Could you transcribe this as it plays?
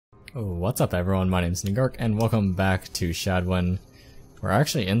What's up everyone, my name's Negark and welcome back to Shadwen. We're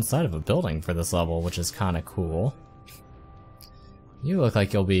actually inside of a building for this level, which is kinda cool. You look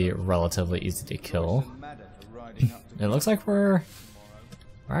like you'll be relatively easy to kill. It looks like we're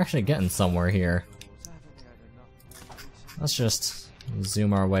actually getting somewhere here. Let's just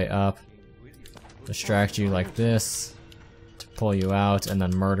zoom our way up, distract you like this, to pull you out and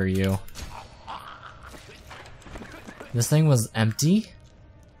then murder you. This thing was empty?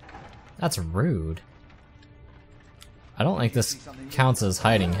 That's rude. I don't think this counts as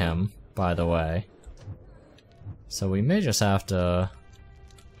hiding him, by the way. So we may just have to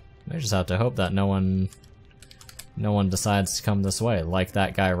hope that no one decides to come this way, like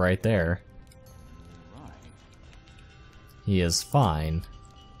that guy right there. He is fine.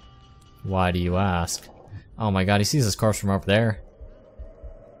 Why do you ask? Oh my god, he sees his corpse from up there.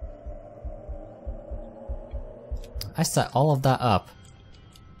 I set all of that up.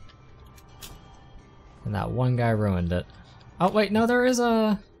 And that one guy ruined it. Oh wait, no, there is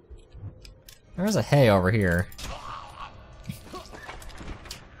a hay over here.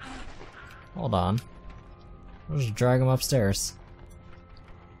 Hold on. We'll just drag him upstairs.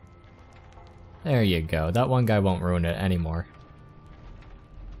 There you go. That one guy won't ruin it anymore.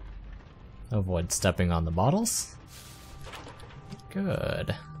 Avoid stepping on the bottles.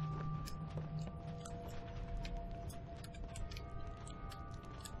 Good.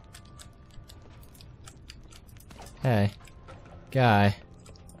 Hey, guy.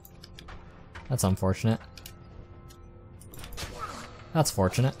 That's unfortunate. That's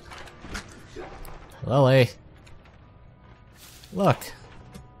fortunate. Lily. Look.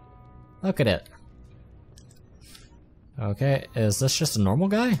 Look at it. Okay, is this just a normal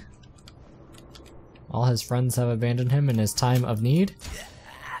guy? All his friends have abandoned him in his time of need?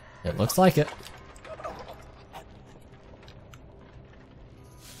 It looks like it.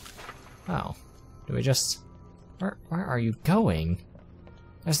 Oh. Do we just... Where are you going?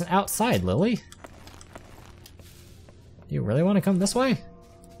 There's an outside, Lily. Do you really want to come this way?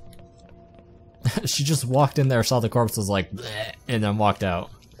 She just walked in there, saw the corpse, was like, bleh, and then walked out.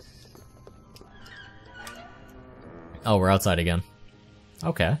 Oh, we're outside again.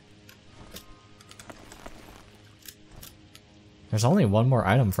 Okay. There's only one more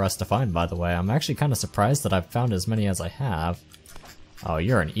item for us to find, by the way. I'm actually kind of surprised that I've found as many as I have. Oh,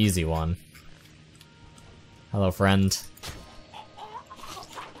 you're an easy one. Hello, friend.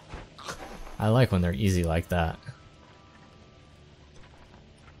 I like when they're easy like that.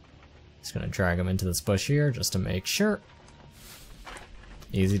 Just gonna drag him into this bush here just to make sure.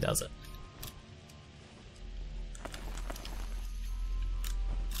 Easy does it.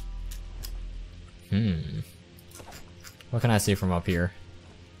 What can I see from up here?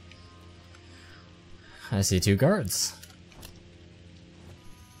 I see two guards.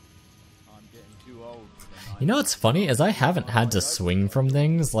 You know what's funny is I haven't had to swing from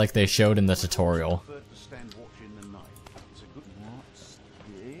things like they showed in the tutorial.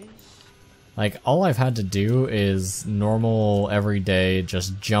 Like, all I've had to do is normal, everyday,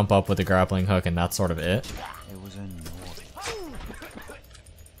 just jump up with a grappling hook and that's sort of it.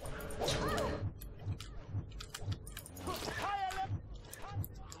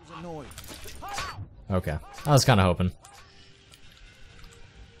 Okay, I was kind of hoping.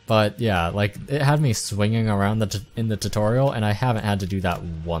 But yeah, like, it had me swinging around in the tutorial, and I haven't had to do that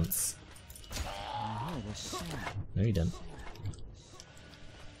once. No, you didn't.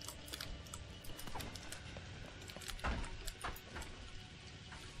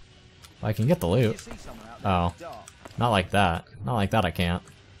 Well, I can get the loot. Oh. Not like that. Not like that I can't.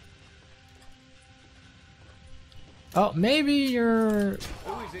 Oh, maybe you're...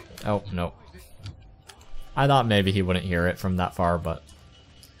 Oh, no. I thought maybe he wouldn't hear it from that far, but...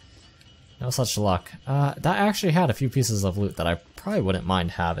 No such luck. That actually had a few pieces of loot that I probably wouldn't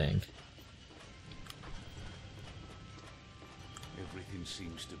mind having. Everything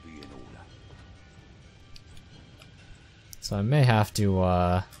seems to be in order. So I may have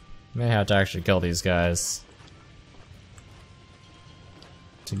to actually kill these guys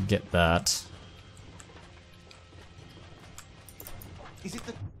to get that. Is it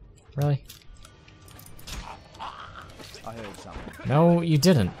the... Really? I heard something. No, you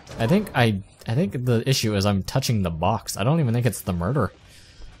didn't. I think the issue is I'm touching the box. I don't even think it's the murder.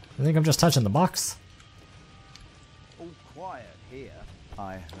 I think I'm just touching the box. All quiet here.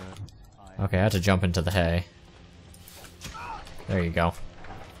 I heard. Okay, I had to jump into the hay. There you go.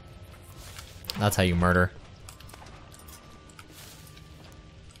 That's how you murder.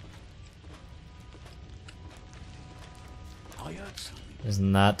 I heard something.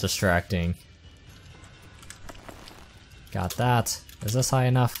 Isn't that distracting? Got that. Is this high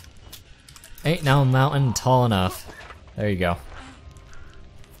enough? Ain't no mountain tall enough. There you go.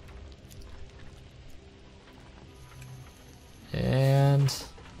 And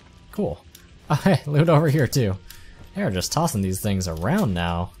cool. Loot over here too. They're just tossing these things around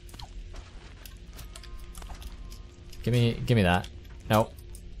now. Give me that. Nope.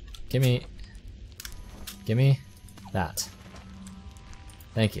 Give me that.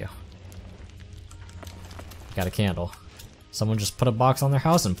 Thank you. Got a candle. Someone just put a box on their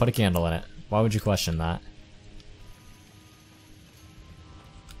house and put a candle in it. Why would you question that?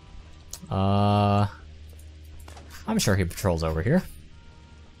 I'm sure he patrols over here.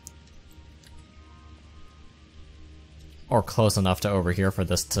 Or close enough to over here for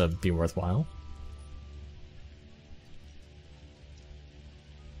this to be worthwhile.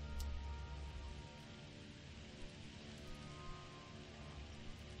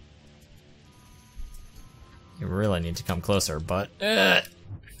 You really need to come closer, but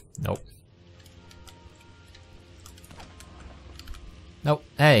nope. Nope.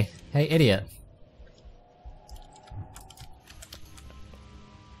 Hey, idiot.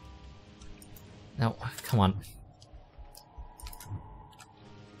 No, come on.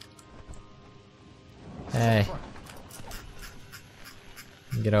 Hey.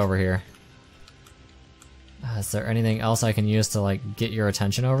 Get over here. Is there anything else I can use to, like, get your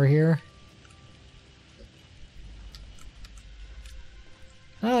attention over here?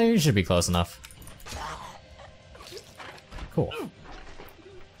 Oh, you should be close enough. Cool.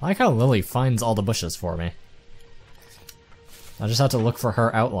 I like how Lily finds all the bushes for me. I just have to look for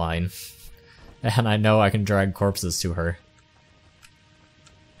her outline. And I know I can drag corpses to her.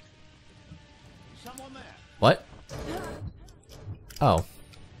 What? Oh.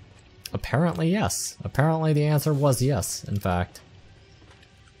 Apparently yes. Apparently the answer was yes, in fact.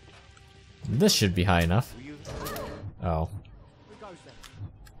 This should be high enough. Oh.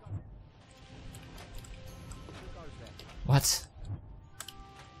 What?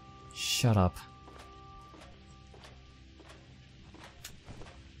 Shut up.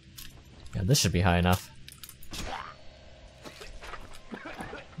 Yeah, this should be high enough.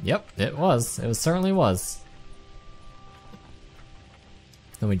 Yep, it was. It certainly was.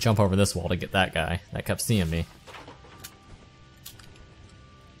 Then we jump over this wall to get that guy that kept seeing me.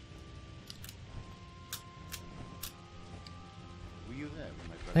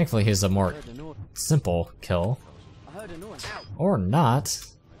 Thankfully he's a more simple kill. Or not.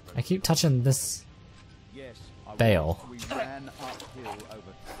 I keep touching this bale.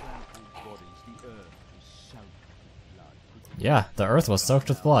 Yeah, the earth was soaked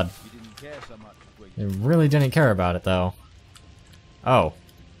with blood. They really didn't care about it though. Oh.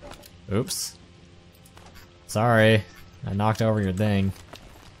 Oops. Sorry. I knocked over your thing.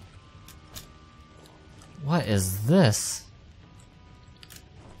 What is this?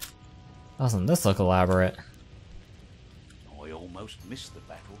 Doesn't this look elaborate? I almost missed the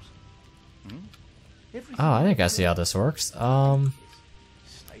battles. Oh, I think I see how this works.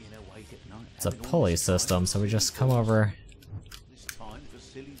 It's a pulley system, so we just come over.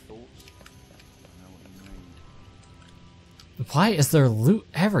 Why is there loot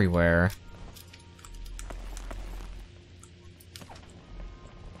everywhere?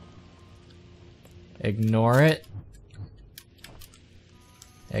 Ignore it.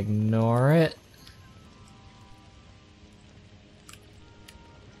 Ignore it.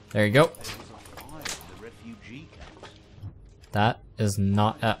 There you go. That is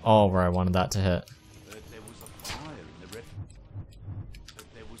not at all where I wanted that to hit.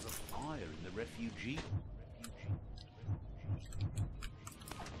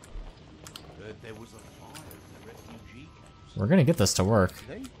 We're gonna get this to work.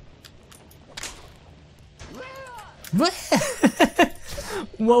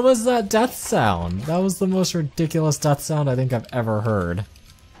 What was that death sound? That was the most ridiculous death sound I think I've ever heard.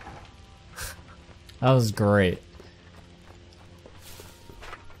 That was great.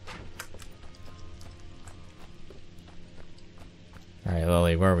 Alright,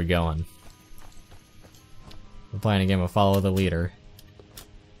 Lily, where are we going? We're playing a game of Follow the Leader.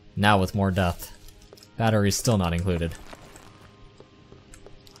 Now with more death. Battery's still not included.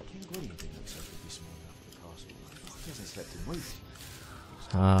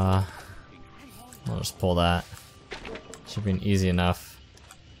 I'll just pull that. Should be easy enough.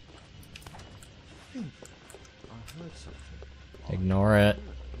 Ignore it.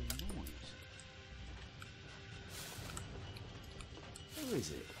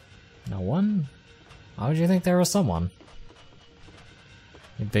 No one? Why would you think there was someone?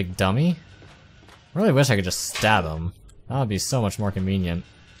 You big dummy. I really wish I could just stab him. That would be so much more convenient.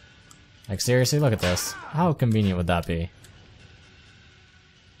 Like seriously, look at this. How convenient would that be?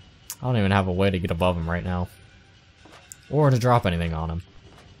 I don't even have a way to get above him right now. Or to drop anything on him.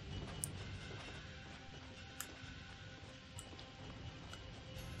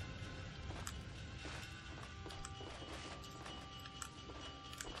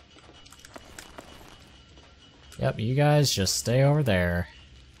 Yep, you guys just stay over there.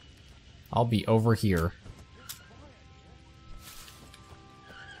 I'll be over here.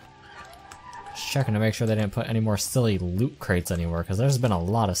 Just checking to make sure they didn't put any more silly loot crates anywhere, because there's been a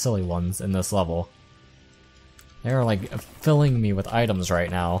lot of silly ones in this level. They're like filling me with items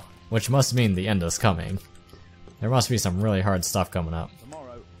right now, which must mean the end is coming. There must be some really hard stuff coming up.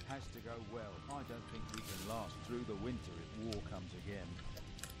 Tomorrow has to go well. I don't think we can last through the winter if war comes again.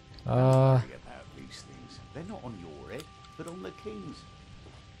 Don't worry about these things. They're not on your head, but on the king's.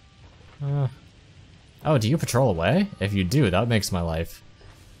 Oh, do you patrol away? If you do, that makes my life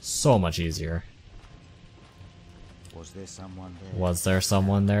so much easier. Was there someone there? Was there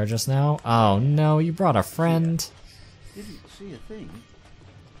someone there just now? Oh no, you brought a friend. Didn't see a thing.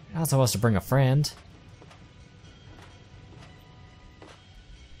 You're not supposed to bring a friend.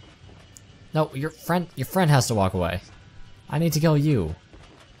 No, your friend has to walk away. I need to kill you.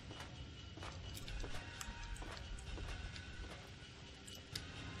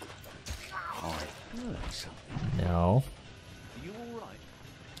 No. Are you alright?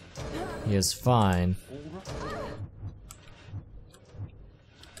 He is fine. Alright?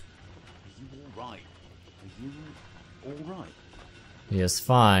 Are you alright? Are you alright? He is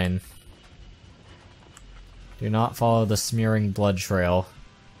fine. Do not follow the smearing blood trail.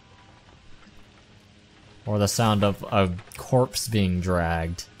 Or the sound of a corpse being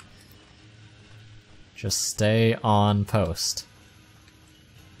dragged. Just stay on post.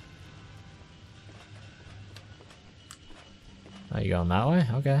 Are you going that way?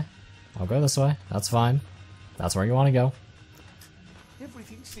 Okay. I'll go this way. That's fine. That's where you want to go.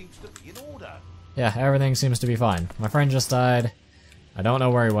 Everything seems to be in order. Yeah, everything seems to be fine. My friend just died. I don't know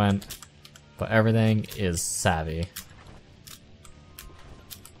where he went, but everything is savvy.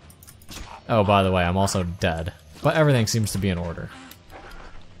 Oh, by the way, I'm also dead. But everything seems to be in order.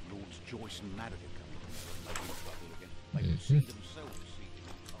 Lords Joyce and Madigan coming in again. They can see themselves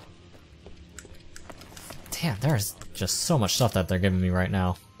seeking. Damn, there's just so much stuff that they're giving me right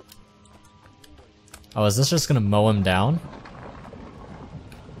now. Oh, is this just gonna mow him down?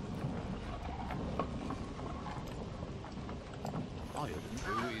 Ireland,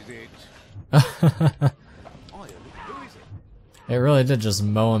 who is it? Ireland, who is it? It really did just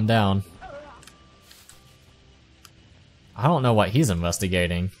mow him down. I don't know what he's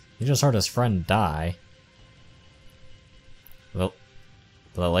investigating. He just heard his friend die.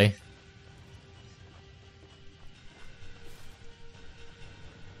 Lily?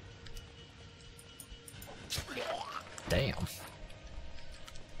 Damn.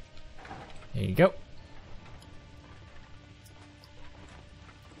 Here you go.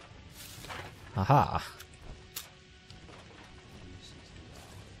 Aha.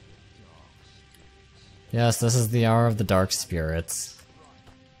 Yes, this is the hour of the dark spirits.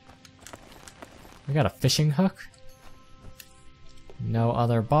 We got a fishing hook? No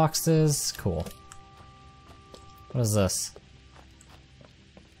other boxes? Cool. What is this?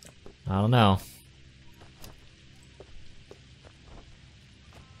 I don't know.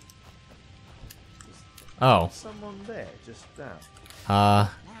 Oh. Someone there just now.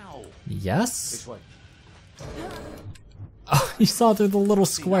 Now. Yes? This way. Oh, you saw through the little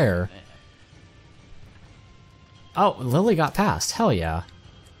square. Oh, Lily got past. Hell yeah.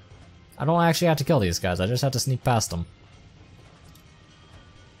 I don't actually have to kill these guys, I just have to sneak past them.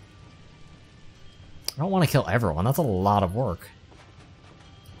 I don't want to kill everyone, that's a lot of work.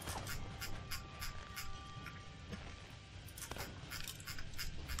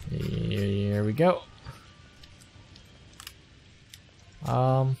 Here we go.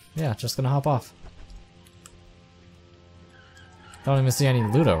 Yeah, just gonna hop off. Don't even see any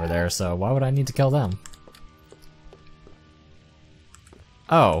loot over there, so why would I need to kill them?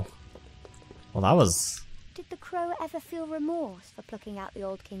 Oh. Well, that was... Did the crow ever feel remorse for plucking out the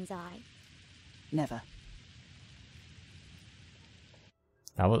old king's eye? Never.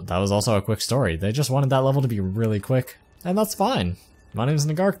 That was also a quick story. They just wanted that level to be really quick, and that's fine. My name is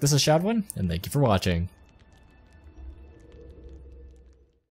Negark, this is Shadwen, and thank you for watching.